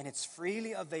 And it's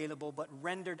freely available but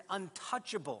rendered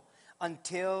untouchable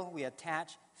until we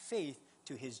attach faith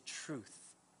to his truth.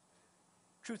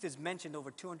 Truth is mentioned over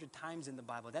 200 times in the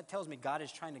Bible. That tells me God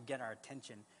is trying to get our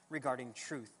attention regarding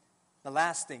truth. The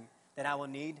last thing that I will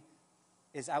need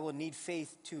is I will need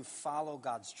faith to follow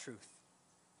God's truth.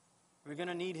 We're going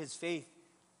to need his faith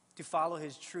to follow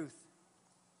his truth.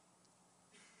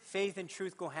 Faith and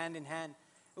truth go hand in hand.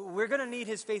 We're going to need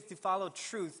his faith to follow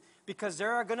truth because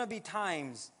there are going to be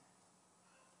times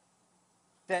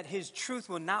that his truth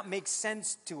will not make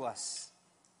sense to us.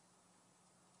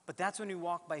 But that's when we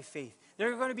walk by faith.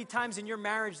 There are going to be times in your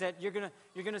marriage that you're going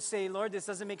to say, Lord, this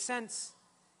doesn't make sense.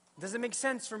 It doesn't make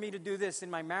sense for me to do this in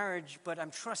my marriage, but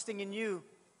I'm trusting in you.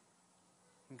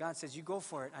 And God says, you go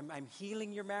for it. I'm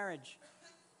healing your marriage.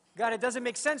 God, it doesn't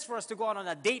make sense for us to go out on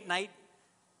a date night,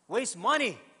 waste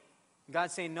money.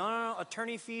 God's saying, no,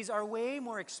 attorney fees are way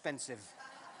more expensive.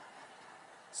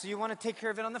 So you want to take care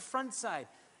of it on the front side.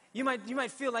 You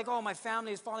might feel like, oh, my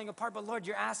family is falling apart, but Lord,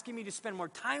 you're asking me to spend more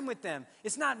time with them.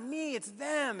 It's not me, it's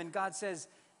them. And God says,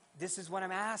 this is what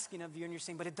I'm asking of you. And you're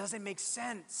saying, but it doesn't make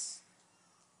sense.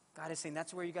 God is saying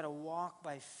that's where you got to walk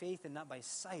by faith and not by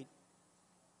sight.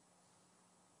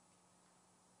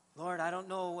 Lord, I don't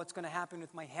know what's going to happen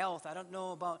with my health. I don't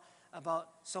know about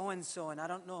so-and-so, and I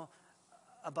don't know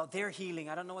about their healing.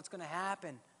 I don't know what's going to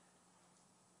happen.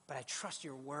 But I trust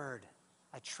your word.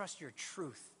 I trust your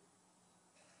truth.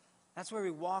 That's where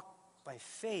we walk by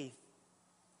faith,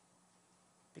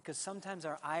 because sometimes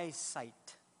our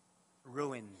eyesight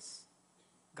ruins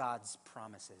God's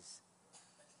promises.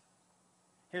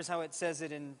 Here's how it says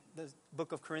it in the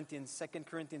book of Corinthians, 2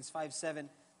 Corinthians 5:7.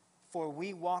 For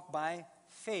we walk by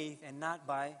faith and not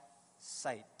by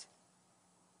sight.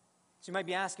 So you might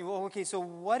be asking, well, okay, so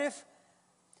what if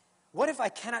I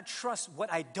cannot trust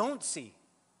what I don't see?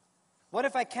 What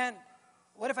if I can't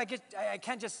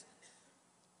just,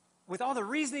 with all the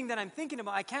reasoning that I'm thinking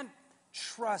about, I can't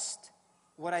trust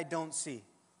what I don't see?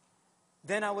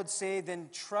 Then I would say, then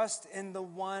trust in the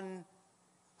one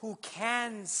who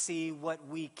can see what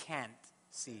we can't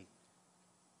see.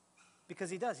 Because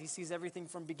he does. He sees everything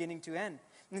from beginning to end.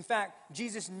 In fact,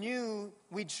 Jesus knew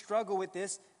we'd struggle with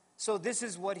this, so this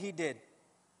is what he did.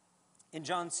 In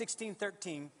John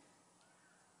 16:13,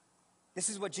 this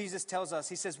is what Jesus tells us.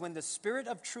 He says, when the Spirit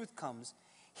of truth comes,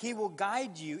 he will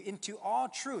guide you into all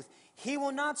truth. He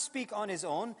will not speak on his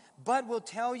own, but will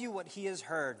tell you what he has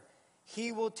heard.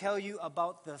 He will tell you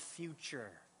about the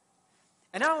future.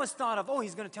 And I always thought of,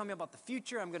 he's going to tell me about the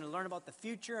future. I'm going to learn about the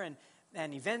future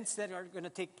and events that are going to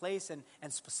take place and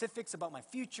specifics about my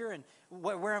future and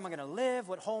where am I going to live,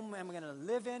 what home am I going to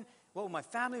live in, what will my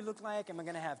family look like, am I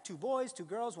going to have 2 boys, 2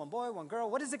 girls, 1 boy, 1 girl,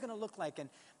 what is it going to look like? And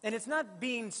it's not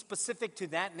being specific to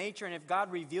that nature, and if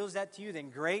God reveals that to you, then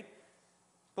great.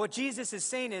 But what Jesus is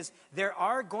saying is there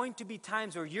are going to be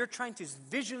times where you're trying to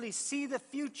visually see the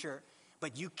future,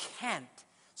 but you can't.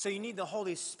 So you need the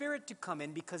Holy Spirit to come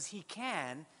in because he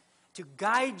can, to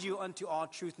guide you unto all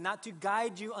truth, not to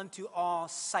guide you unto all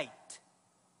sight.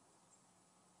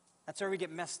 That's where we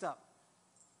get messed up.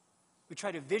 We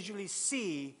try to visually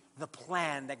see the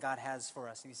plan that God has for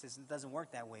us. And he says it doesn't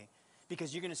work that way,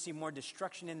 because you're going to see more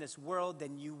destruction in this world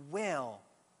than you will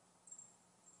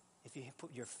if you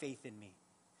put your faith in me.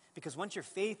 Because once your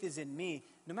faith is in me,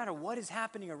 no matter what is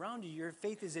happening around you, your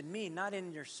faith is in me, not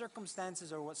in your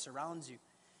circumstances or what surrounds you.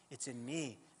 It's in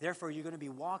me. Therefore, you're going to be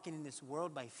walking in this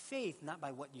world by faith, not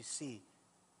by what you see.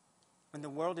 When the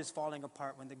world is falling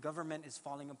apart, when the government is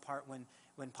falling apart,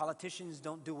 when politicians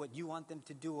don't do what you want them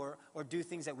to do or do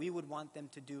things that we would want them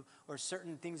to do, or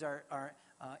certain things are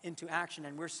into action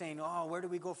and we're saying, where do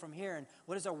we go from here? And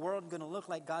what is our world going to look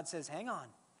like? God says, hang on.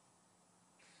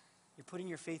 You're putting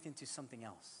your faith into something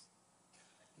else.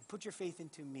 You put your faith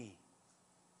into me.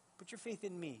 Put your faith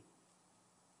in me.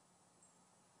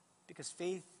 Because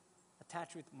faith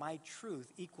attached with my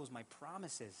truth equals my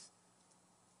promises.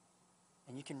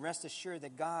 And you can rest assured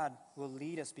that God will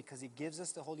lead us because he gives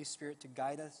us the Holy Spirit to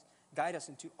guide us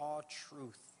into all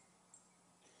truth.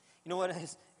 You know what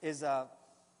is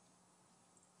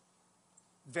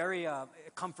very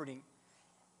comforting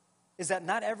is that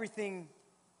not everything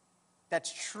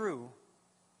that's true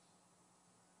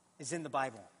is in the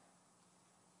Bible.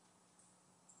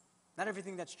 Not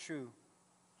everything that's true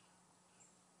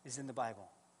is in the Bible.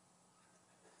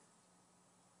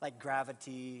 Like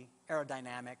gravity,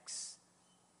 aerodynamics,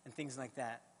 and things like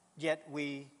that. yet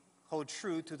we hold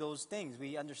true to those things.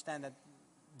 We understand that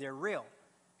they're real.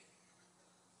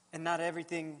 And not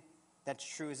everything that's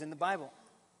true is in the Bible.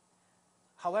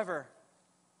 However,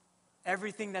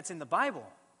 everything that's in the Bible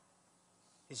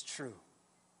is true.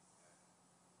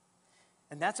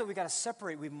 And that's what we got to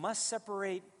separate. We must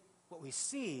separate what we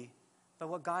see by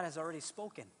what God has already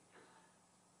spoken.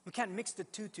 We can't mix the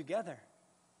two together.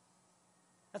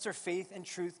 That's where faith and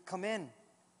truth come in.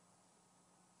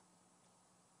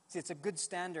 See, it's a good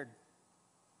standard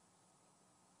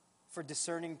for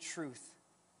discerning truth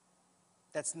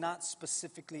that's not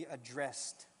specifically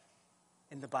addressed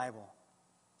in the Bible.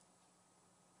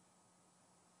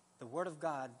 The Word of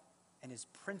God and His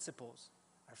principles,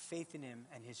 our faith in Him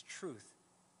and His truth,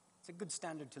 it's a good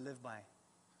standard to live by.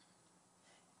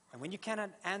 And when you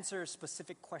cannot answer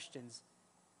specific questions,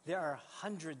 there are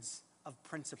hundreds of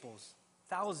principles,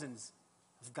 thousands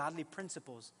of godly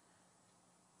principles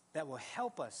that will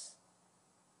help us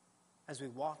as we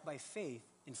walk by faith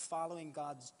in following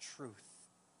God's truth.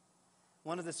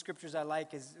 One of the scriptures I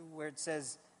like is where it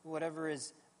says, whatever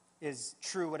is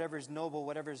true, whatever is noble,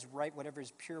 whatever is right, whatever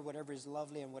is pure, whatever is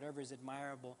lovely, and whatever is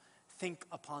admirable, think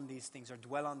upon these things or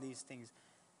dwell on these things.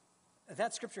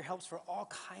 That scripture helps for all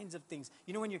kinds of things.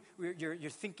 You know, when you're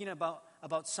thinking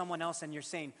about someone else and you're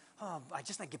saying, oh, I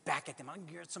just like to get back at them. I'm going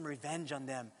to get some revenge on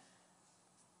them.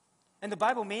 And the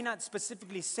Bible may not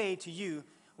specifically say to you,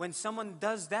 when someone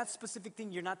does that specific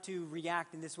thing, you're not to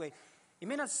react in this way. It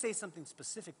may not say something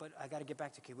specific, but I got to get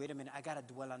back to, okay, wait a minute, I got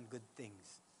to dwell on good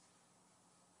things.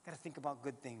 Got to think about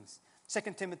good things.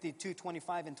 2 Timothy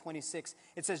 2:25 and 26,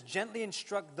 it says, gently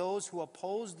instruct those who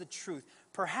oppose the truth.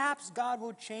 Perhaps God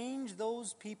will change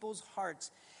those people's hearts,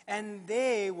 and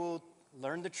they will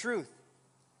learn the truth.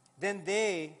 Then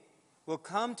they will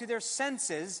come to their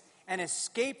senses and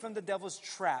escape from the devil's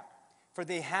trap, for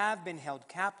they have been held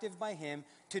captive by him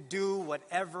to do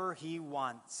whatever he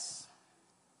wants.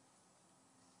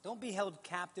 Don't be held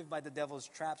captive by the devil's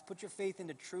traps. Put your faith in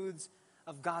the truths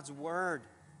of God's word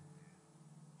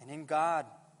and in God.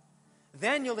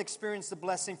 Then you'll experience the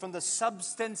blessing from the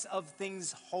substance of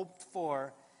things hoped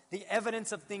for, the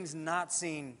evidence of things not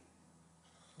seen.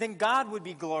 Then God would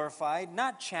be glorified,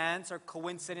 not chance or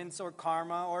coincidence or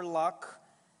karma or luck.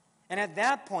 And at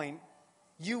that point,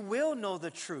 you will know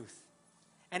the truth.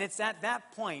 And it's at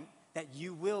that point that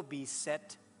you will be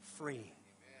set free.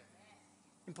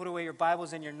 And put away your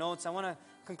Bibles and your notes. I want to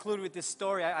conclude with this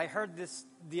story. I heard this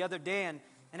the other day,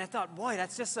 and I thought, boy,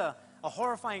 that's just a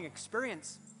horrifying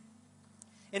experience.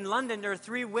 In London, there are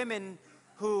 3 women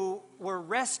who were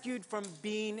rescued from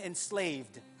being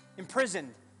enslaved,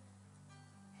 imprisoned,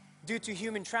 due to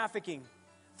human trafficking.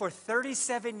 For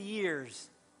 37 years,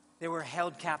 they were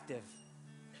held captive.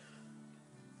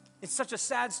 It's such a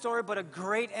sad story, but a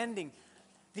great ending.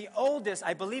 The oldest,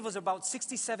 I believe, was about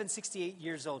 67, 68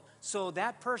 years old. So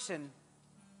that person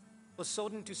was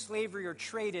sold into slavery or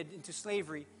traded into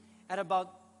slavery at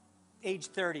about age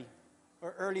 30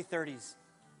 or early 30s.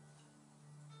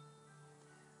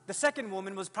 The second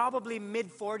woman was probably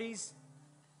mid-40s.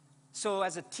 So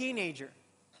as a teenager,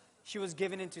 she was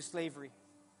given into slavery.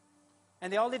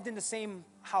 And they all lived in the same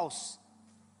house.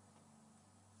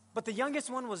 But the youngest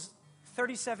one was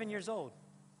 37 years old.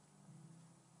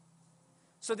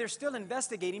 So they're still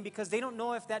investigating because they don't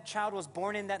know if that child was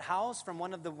born in that house from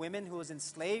one of the women who was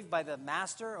enslaved by the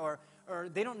master, or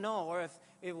they don't know, or if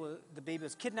the baby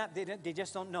was kidnapped. They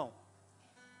just don't know.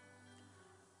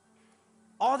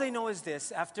 All they know is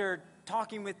this: after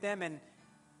talking with them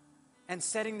and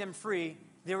setting them free,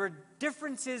 there were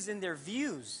differences in their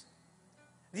views.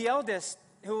 The eldest,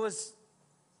 who was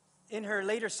in her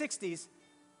later 60s,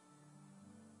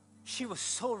 she was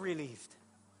so relieved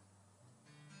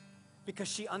because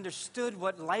she understood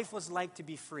what life was like to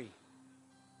be free.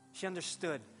 She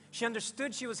understood. She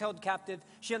understood she was held captive.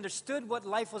 She understood what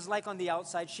life was like on the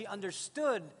outside. She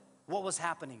understood what was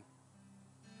happening.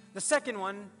 The second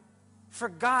one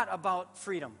forgot about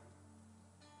freedom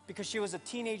because she was a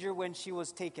teenager when she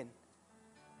was taken.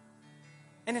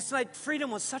 And it's like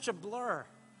freedom was such a blur.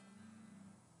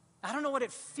 I don't know what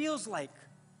it feels like.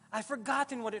 I've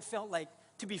forgotten what it felt like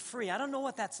to be free. I don't know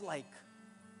what that's like.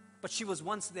 But she was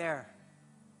once there.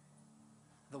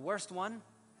 The worst one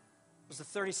was the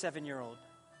 37-year-old.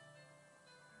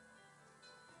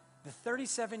 The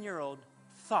 37-year-old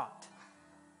thought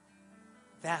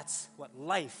that's what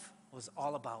life was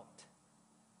all about.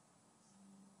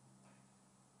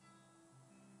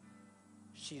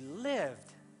 She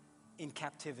lived in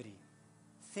captivity,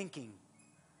 thinking,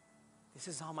 this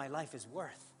is all my life is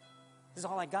worth. This is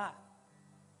all I got.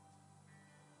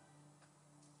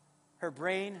 Her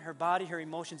brain, her body, her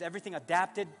emotions, everything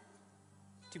adapted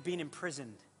to being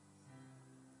imprisoned.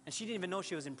 And she didn't even know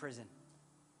she was in prison.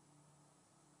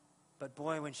 But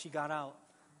boy, when she got out,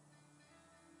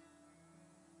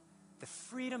 the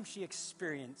freedom she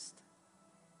experienced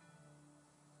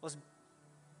was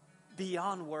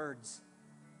beyond words.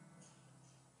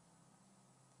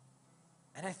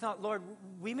 And I thought, Lord,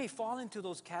 we may fall into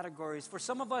those categories. For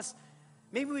some of us,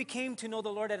 maybe we came to know the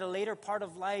Lord at a later part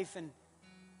of life, and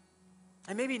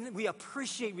maybe we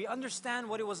understand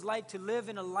what it was like to live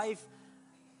in a life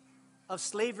of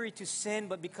slavery to sin,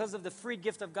 but because of the free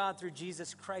gift of God through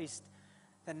Jesus Christ,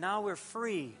 that now we're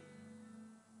free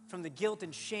from the guilt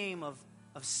and shame of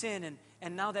sin,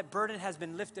 and now that burden has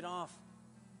been lifted off.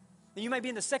 And you might be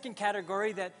in the second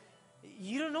category, that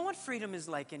you don't know what freedom is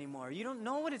like anymore. You don't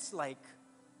know what it's like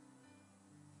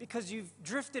because you've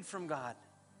drifted from God.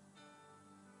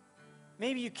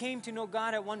 Maybe you came to know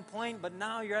God at one point, but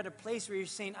now you're at a place where you're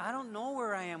saying, I don't know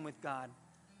where I am with God.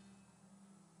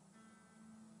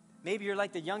 Maybe you're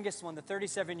like the youngest one, the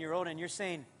 37-year-old, and you're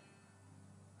saying,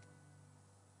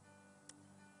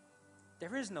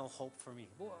 there is no hope for me.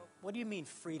 What do you mean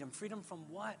freedom? Freedom from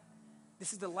what?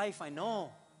 This is the life I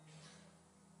know.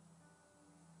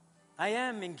 I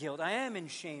am in guilt. I am in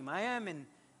shame. I am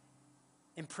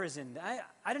imprisoned.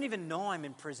 I don't even know I'm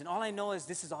in prison. All I know is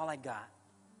this is all I got.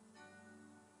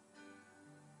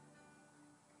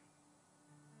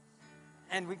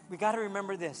 And we got to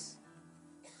remember this.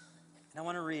 And I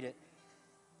want to read it.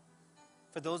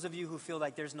 For those of you who feel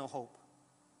like there's no hope.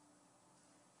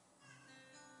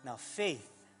 Now, faith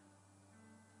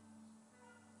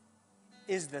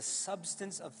is the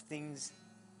substance of things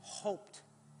hoped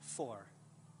for,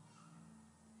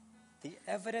 the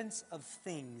evidence of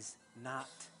things not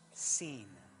seen.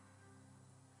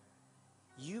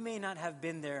 You may not have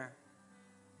been there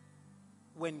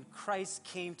when Christ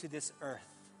came to this earth.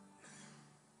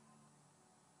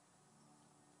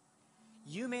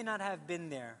 You may not have been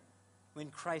there when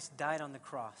Christ died on the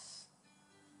cross.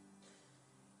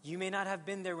 You may not have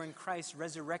been there when Christ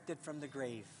resurrected from the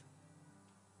grave.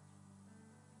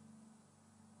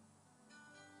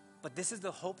 But this is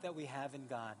the hope that we have in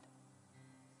God.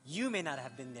 You may not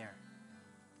have been there,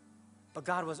 but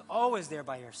God was always there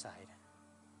by your side.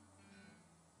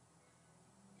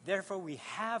 Therefore, we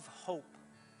have hope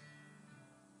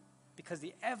because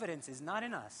the evidence is not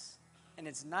in us and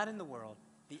it's not in the world.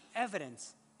 The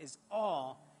evidence is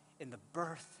all in the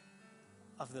birth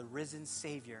of the risen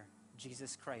Savior,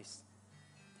 Jesus Christ.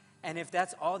 And if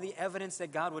that's all the evidence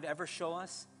that God would ever show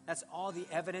us, that's all the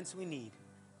evidence we need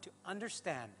to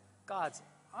understand God's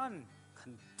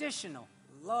unconditional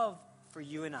love for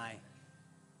you and I.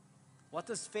 What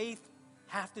does faith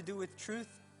have to do with truth?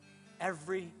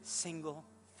 Every single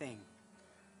thing.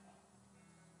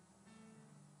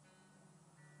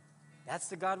 That's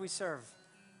the God we serve.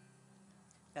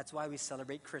 That's why we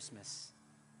celebrate Christmas.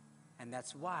 And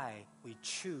that's why we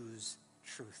choose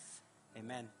truth.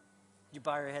 Amen. You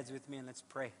bow your heads with me and let's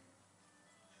pray.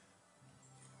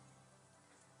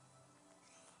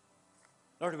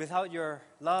 Lord, without your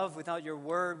love, without your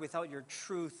word, without your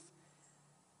truth,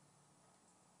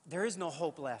 there is no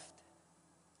hope left.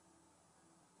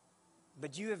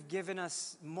 But you have given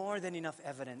us more than enough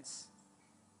evidence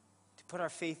to put our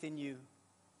faith in you.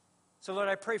 So Lord,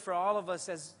 I pray for all of us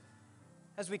as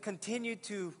we continue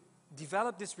to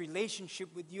develop this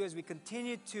relationship with you, as we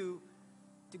continue to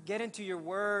get into your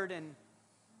word and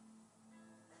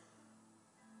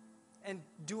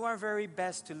do our very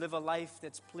best to live a life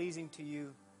that's pleasing to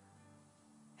you.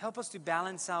 Help us to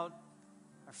balance out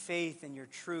our faith and your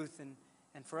truth and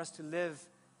for us to live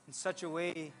in such a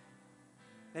way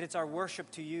that it's our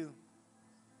worship to you.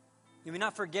 You may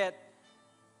not forget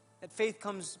that faith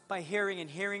comes by hearing and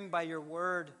hearing by your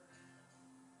word.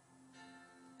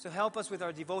 So help us with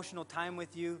our devotional time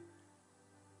with you,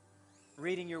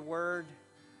 reading your word,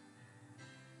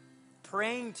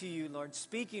 praying to you, Lord,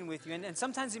 speaking with you. And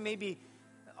sometimes it may be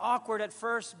awkward at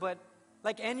first, but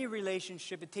like any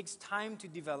relationship, it takes time to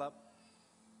develop.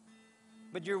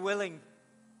 But you're willing.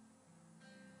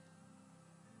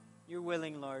 You're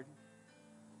willing, Lord.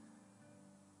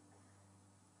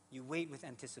 You wait with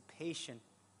anticipation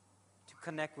to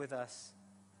connect with us.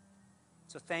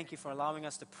 So thank you for allowing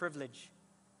us the privilege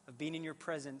of being in your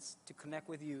presence to connect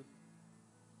with you.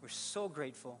 We're so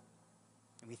grateful.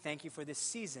 And we thank you for this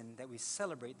season that we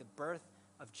celebrate the birth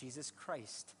of Jesus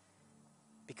Christ.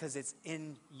 Because it's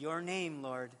in your name,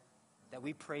 Lord, that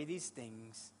we pray these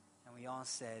things. And we all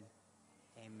said,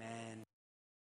 amen.